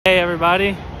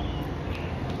everybody.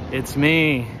 It's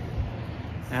me,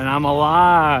 and I'm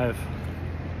alive.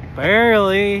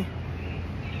 Barely.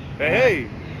 Hey.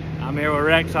 I'm here with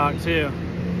Rec Talk too,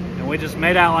 and we just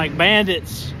made out like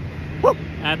bandits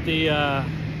at the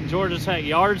Georgia Tech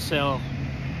yard sale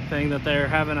thing that they're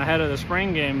having ahead of the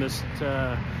spring game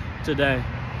today.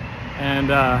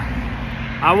 And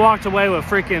I walked away with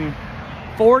freaking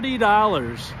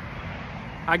 $40.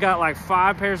 I got like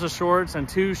 5 pairs of shorts and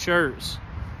 2 shirts.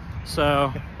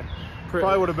 So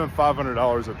probably would have been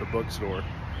 $500 at the bookstore.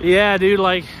 Yeah, dude,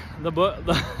 like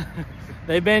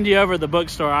they bend you over at the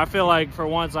bookstore. I feel like for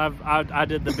once I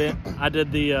did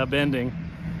the bending.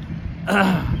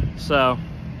 So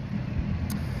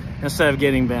instead of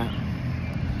getting bent.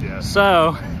 Yeah.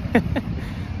 So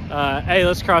hey,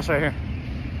 let's cross right here.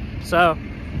 So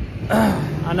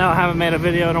I know I haven't made a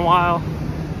video in a while.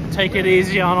 Take it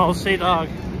easy on old Cdogg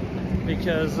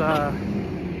because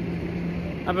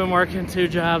I've been working 2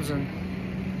 jobs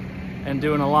and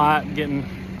doing a lot.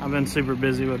 I've been super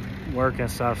busy with work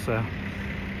and stuff. So,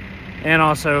 and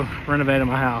also renovating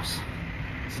my house.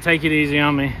 So take it easy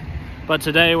on me. But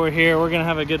today we're here. We're gonna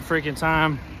have a good freaking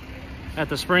time at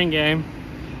the spring game.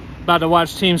 About to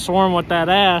watch Team Swarm with that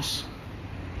ass.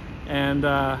 And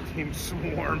Team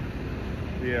Swarm.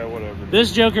 Yeah, whatever.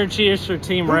 This Joker cheers for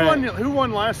Team Red. Who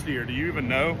won last year? Do you even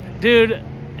know? Dude,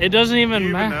 it doesn't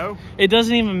even matter. It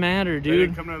doesn't even matter, dude. They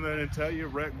didn't come down there and tell you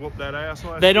Rec whooped that ass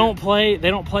last year? They don't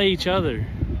play each other.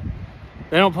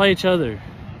 They don't play each other.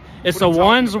 It's What are the you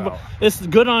ones, talking about? it's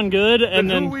good on good, and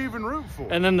who then we even root for?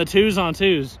 And then the 2s on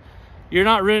 2s. You're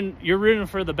not rooting. You're rooting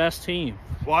for the best team.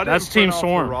 Well, I That's didn't Team print off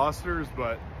Swarm. the rosters,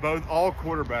 but all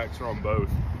quarterbacks are on both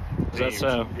Is that teams.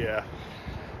 so? Yeah.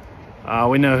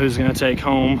 We know who's going to take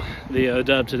home the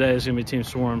dub today. Is going to be Team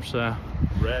Swarm. So.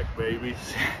 Rec, baby.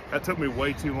 That took me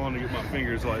way too long to get my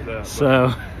fingers like that.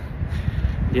 So,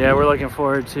 yeah, we're looking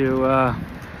forward to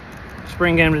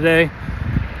spring game today.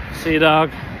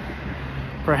 Cdogg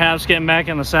perhaps getting back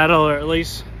in the saddle, or at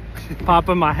least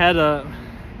popping my head up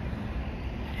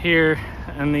here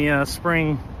in the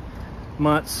spring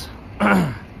months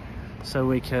so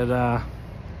we could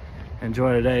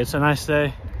enjoy today. It's a nice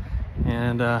day,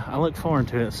 and I look forward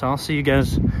to it. So I'll see you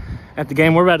guys at the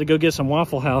game. We're about to go get some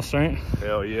Waffle House, right?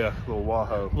 Hell yeah, little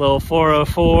Wahoo. Little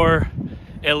 404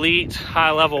 elite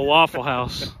high-level Waffle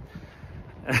House.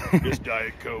 This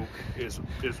Diet Coke is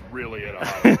really at a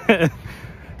high level.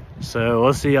 So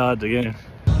we'll see y'all at the game.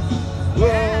 Whoa,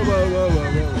 whoa, whoa,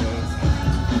 whoa, whoa.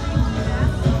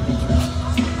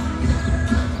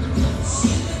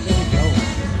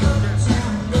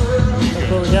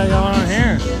 That's what we got going on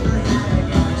here.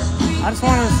 I just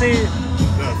wanted to see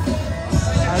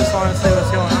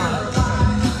what's going on.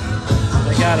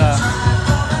 They got a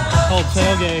whole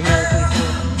tailgate here.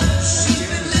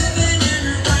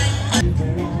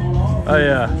 Oh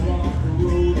yeah.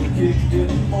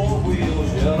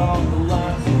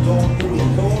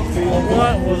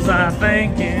 What was I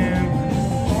thinking?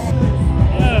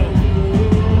 Oh,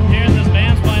 I'm hearing this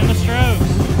band's playing the Strokes.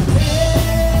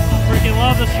 I freaking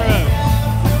love the Strokes.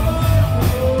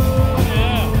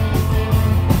 Yeah.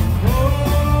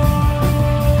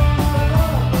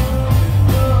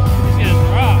 These guys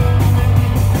rock.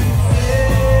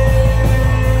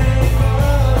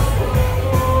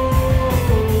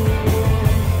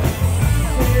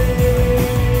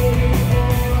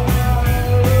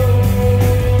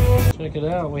 Check it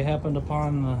out. We happened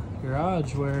upon the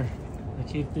garage where they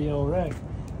keep the old Rec.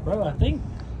 Bro, I think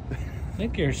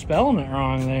you're spelling it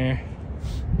wrong there.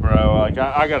 Bro, I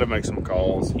got to make some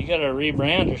calls. You gotta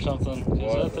rebrand or something. 'Cause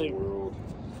What I in the think world?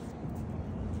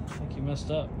 you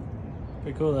messed up.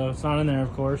 Pretty cool though. It's not in there,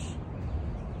 of course.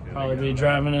 Probably be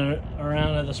driving it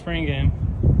around at the spring game.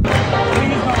 Don't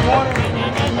use my water.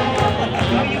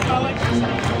 Don't use my electricity.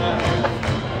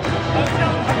 Don't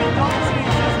tell them I'm in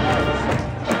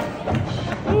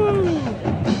Woo!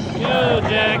 Go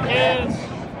Jackets!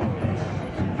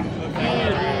 Go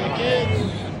Jackets!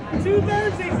 2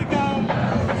 Thursdays ago.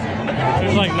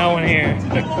 There's like no one here.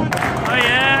 Oh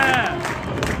yeah!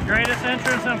 Greatest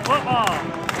entrance in football.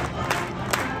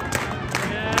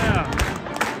 Yeah.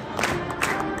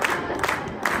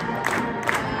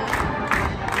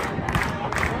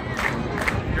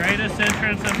 Greatest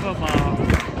entrance in football.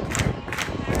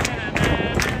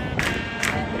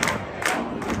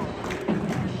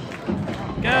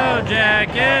 Go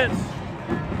Jackets!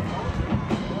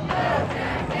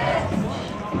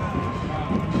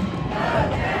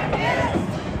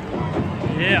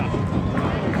 Yeah.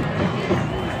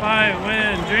 Fight,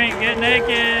 win, drink, get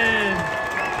naked.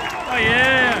 Oh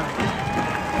yeah.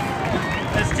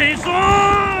 It's Team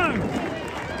Swarm!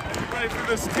 Ready for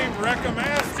this Team Wreck-em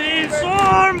ass? Team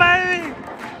Swarm, baby!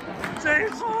 Team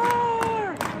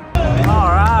Swarm!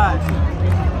 Alright.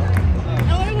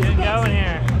 Getting going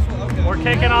here. We're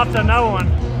kicking off to no one.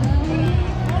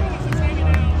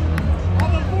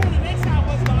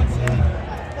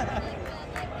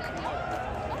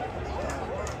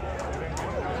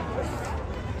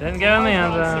 Didn't go in the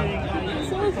end zone.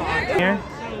 Here.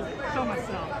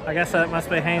 I guess that must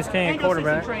be Haynes King,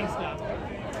 quarterback. There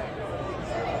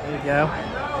you go.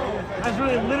 That's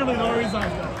really literally the only reason I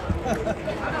was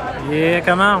going. Yeah,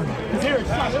 come on.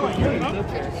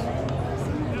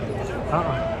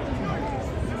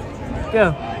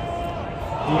 Go.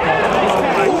 Oh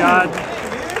my God.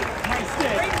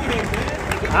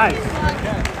 Nice.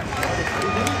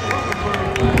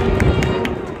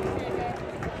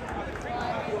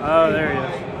 Oh, there he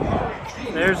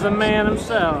is. There's the man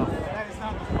himself.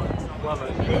 Love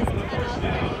it.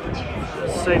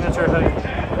 Signature hook.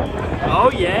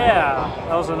 Oh yeah,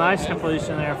 that was a nice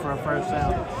completion there for a first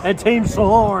down. And Team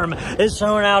Swarm is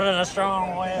showing out in a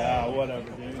strong way. Yeah, whatever,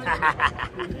 dude.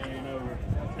 It ain't over.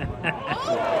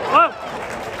 Whoa!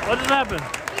 What just happened?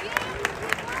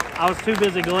 I was too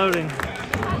busy gloating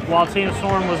while Team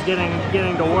Swarm was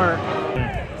getting to work.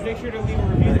 Make sure to leave a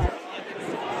review.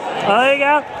 Oh, there you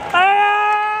go.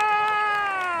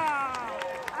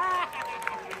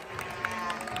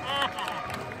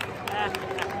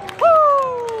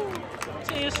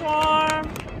 Swarm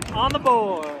on the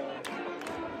board.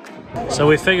 So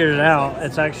we figured it out.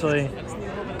 It's actually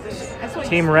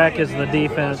Team Rec is the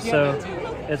defense, so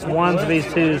it's ones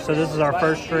vs twos. So this is our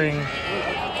first string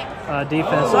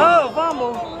defense. Oh,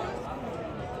 fumble!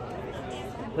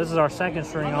 This is our second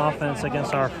string offense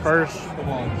against our first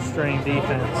string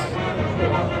defense.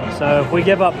 So if we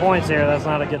give up points here, that's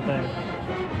not a good thing.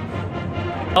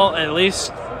 Well, at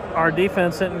least our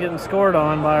defense isn't getting scored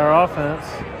on by our offense.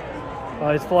 Oh,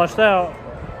 he's flushed out.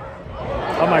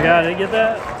 Oh my God, did he get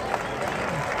that?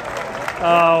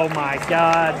 Oh my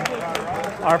God.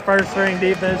 Our first string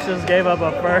defense just gave up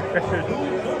a first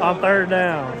on third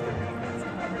down.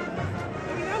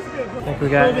 I think we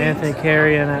got Anthony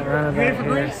Carey in that running back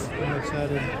here. I'm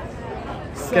excited.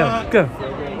 Go, go.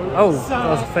 Oh, that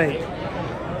was a fake.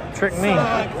 Trick me.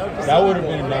 That would have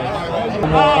been nice. All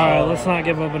right, let's not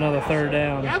give up another third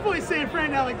down. That boy's saying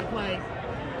friend I like to play.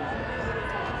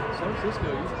 I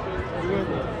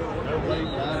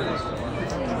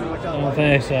don't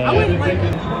think so. I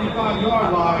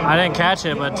didn't catch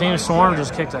it, but Team Swarm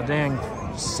just kicked a dang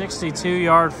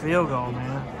 62-yard field goal,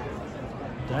 man.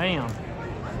 Damn.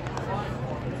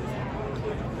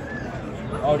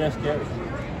 Oh, that's scary.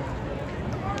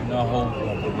 No,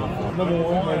 number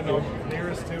one right there.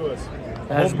 Nearest to us.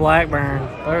 That's Blackburn.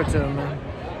 Throw it to him, man.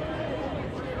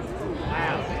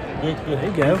 There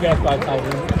you go.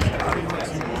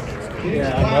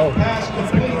 Yeah, I know.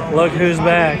 Look who's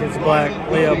back. It's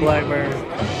Leo Blackburn.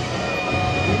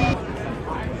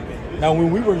 Now, when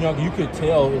we were young, you could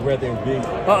tell where they were big.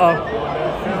 Uh-oh.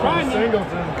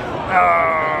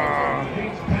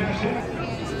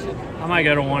 I might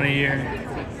go to one a year.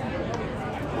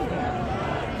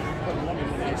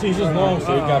 See, he's just long,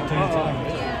 so he got plenty of time.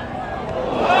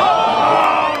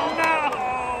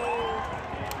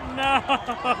 No!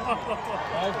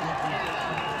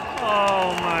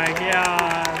 Oh my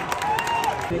God.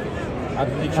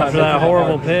 After that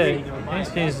horrible pick,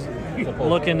 he's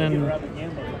looking in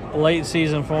late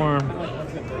season form.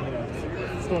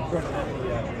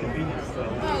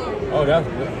 Oh, that's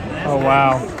good. Oh,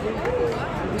 wow.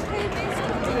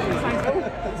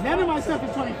 None of my stuff is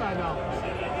 $25.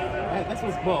 That's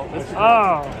what's bull. Oh, I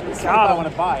God. want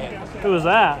to buy it. Who was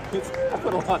that? I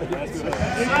put a lot of into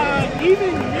it.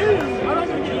 Even you. I'm not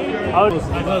going to get you. Oh, how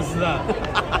close is that?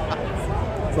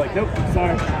 It's like, nope,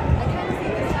 sorry.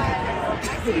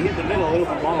 He hit the middle, a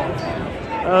little bit long.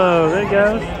 Oh, there it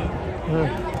goes.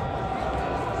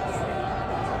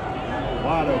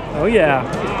 Oh, yeah.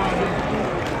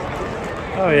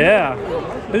 Oh, yeah.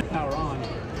 Power on.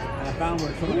 And I found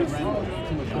where somebody ran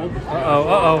too much gold. Uh-oh,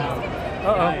 uh-oh.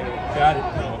 Uh-oh. Got it. A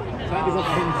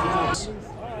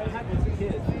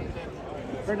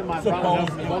friend of mine brought it up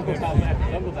and Uncle South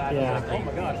Jungle Dad. Yeah. Like, oh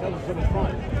my gosh, that was so much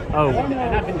fun. Oh,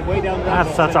 And I've been way down the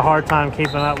that's such a hard time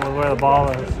keeping up with where the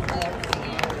ball is.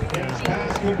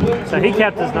 So he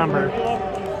kept his number.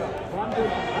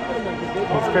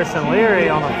 It's Christian Leary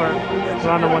on the first,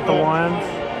 running with the ones.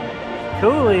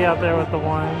 Cooley out there with the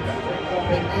ones.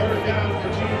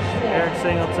 Eric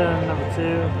Singleton, number 2.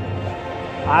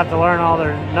 I have to learn all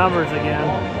their numbers again.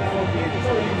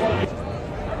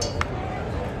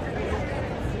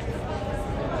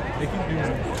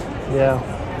 Yeah.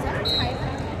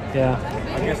 Yeah.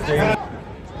 I guess they.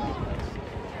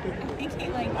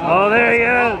 I Oh, there he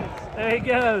goes. There he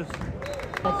goes.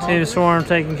 Team Swarm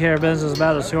taking care of business,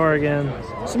 about to score again.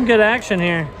 Some good action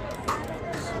here.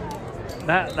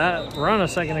 That run a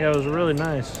second ago was really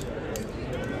nice.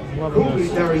 Loving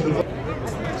this.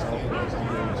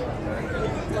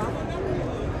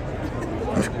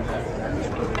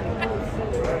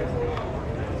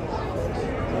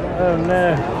 Oh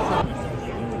no.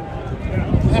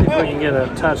 See if we can get a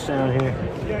touchdown here.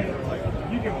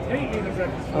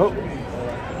 Oh.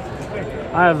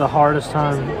 I have the hardest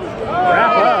time.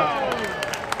 Wrap up.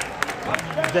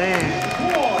 Damn.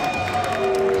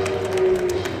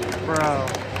 Bro.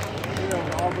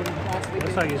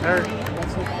 Looks like he's hurt.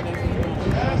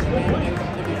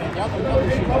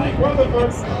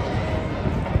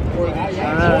 The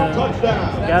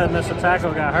guy that missed a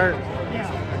tackle got hurt.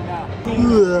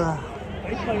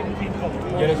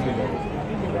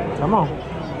 Come on.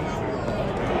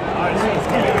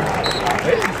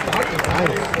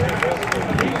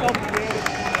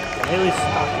 Haley's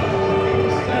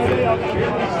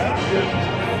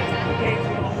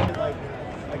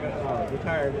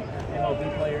retired MLB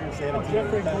player, 17.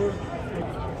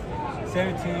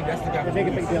 17, that's the guy. They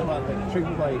make a big deal about the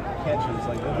tricky like catches,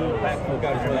 like the backfield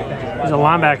guys. He's a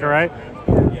linebacker, right?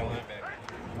 Yeah,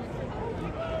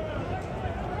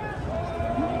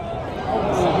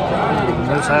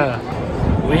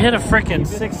 linebacker. We hit a freaking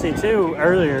 62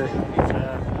 earlier.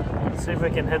 Let's see if we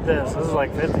can hit this. This is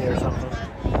like 50 or something.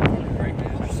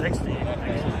 Or 60.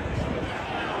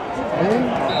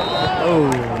 Oh,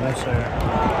 no sir.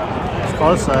 It's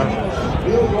close though.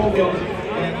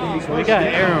 So we got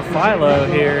Aaron Philo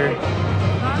here,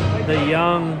 the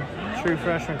young true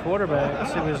freshman quarterback.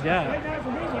 Let's see what he's got.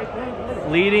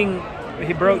 Leading,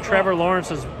 he broke Trevor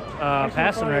Lawrence's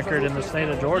passing record in the state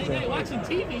of Georgia.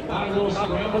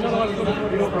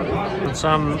 In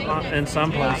some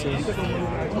places.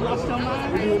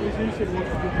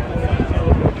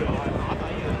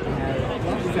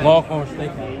 Longhorn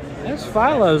State. This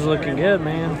Philo's looking good,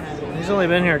 man. He's only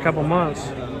been here a couple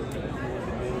months.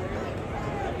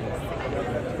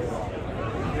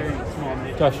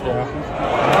 Touchdown.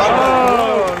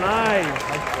 Oh, nice.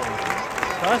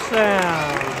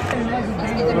 Touchdown.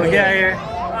 What we got here?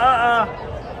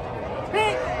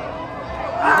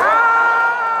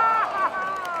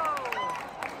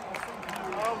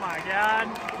 Oh my God.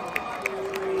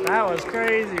 That was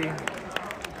crazy.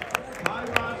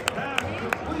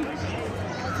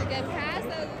 That's a good pass.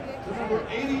 Number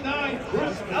 89,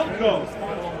 Chris Elko.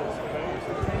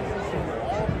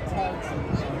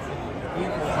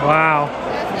 Wow.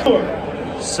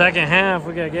 Second half,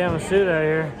 we got Gavin Shootout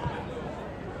here.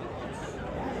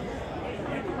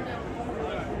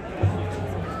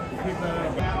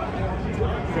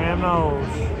 Graham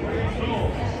Knowles.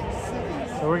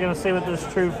 So we're going to see what this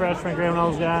true freshman Graham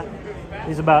Knowles got.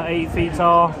 He's about 8 feet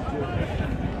tall. He's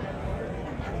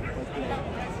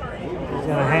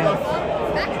going to hand.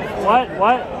 What?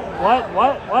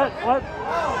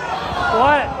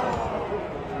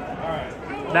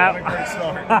 That,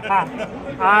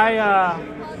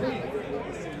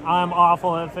 I'm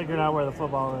awful at figuring out where the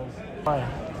football is.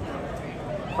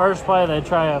 First play, they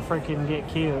try to freaking get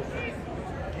cute.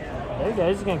 There you go,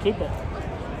 he's gonna keep it.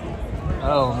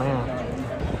 Oh man.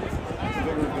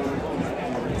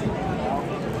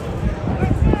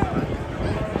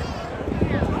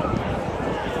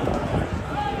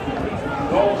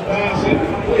 Ball's pass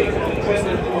incomplete,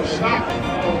 intended for stop.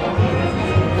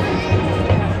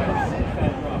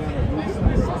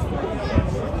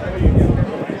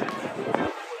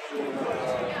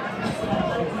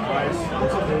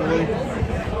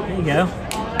 There you go.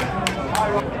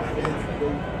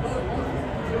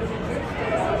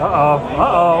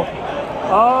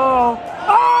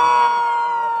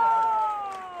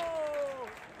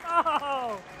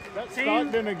 That's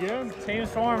Stockton again? Team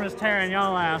Swarm is tearing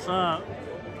y'all ass up.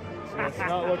 It's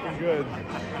not looking good.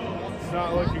 It's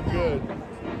not looking good.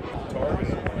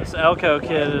 This Elko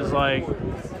kid is like,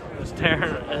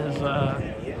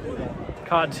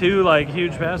 caught 2 like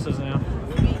huge passes now.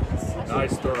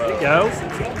 Nice throw. There you go.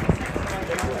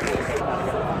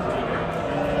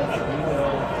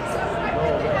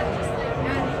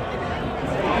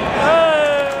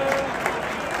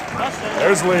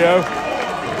 There's Leo.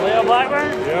 Leo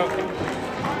Blackburn? Yep.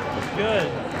 Good.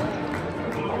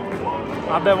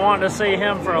 I've been wanting to see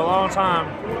him for a long time.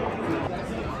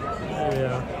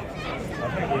 Yeah.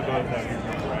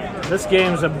 This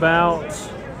game's about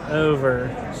over.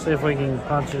 See if we can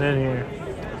punch it in here.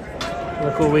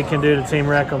 Look what we can do to Team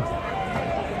Wreckham.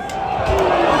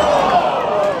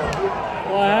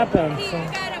 What happened?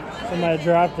 Somebody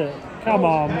dropped it. Come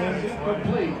on, man.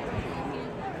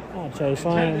 Oh, Chase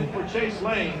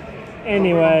Lane.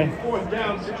 Anyway,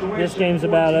 this game's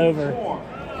about over.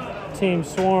 Team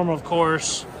Swarm, of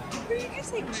course,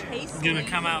 gonna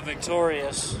come out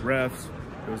victorious. Refs.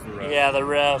 It was the refs. Yeah, the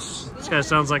refs. This guy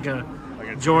sounds like a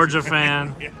Georgia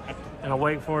fan and a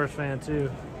Wake Forest fan too.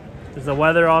 Is the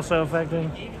weather also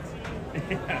affecting?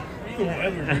 Yeah, the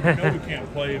weather. You know we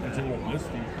can't play if it's a little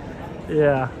misty.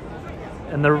 Yeah,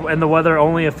 and the weather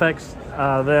only affects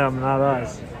them, not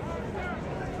us.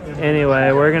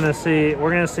 Anyway, we're gonna see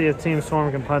if Team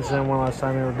Swarm can punch them one last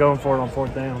time. We're going for it on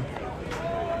 4th down.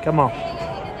 Come on.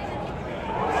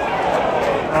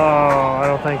 Oh, I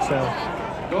don't think so.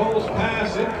 Goals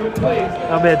pass incomplete.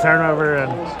 That'll be a turnover,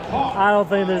 and I don't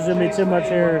think there's gonna be too much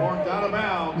here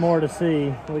more to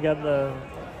see. We got the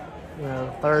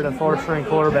 3rd and 4th string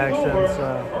quarterbacks in,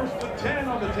 First and 10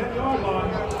 on the 10-yard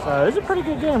line. so it's a pretty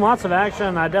good game. Lots of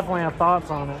action. I definitely have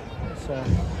thoughts on it. So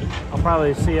I'll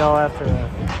probably see y'all after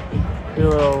do a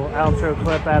little outro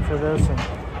clip after this,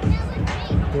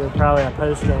 and do probably a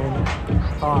post-game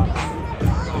thoughts.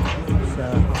 So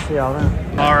I'll see y'all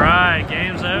then. All right,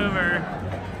 game's over.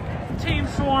 Team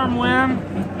Swarm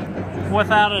win,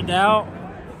 without a doubt.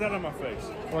 Put that on my face.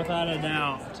 Without a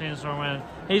doubt, Team Swarm win.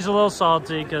 He's a little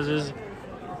salty because his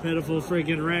pitiful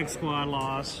freaking rec squad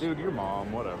lost. Dude, your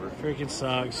mom, whatever. Freaking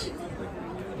sucks.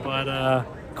 But of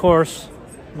course,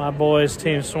 my boys,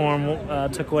 Team Swarm,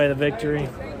 took away the victory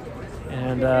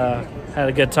and had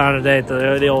a good time today at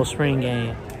the old spring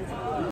game.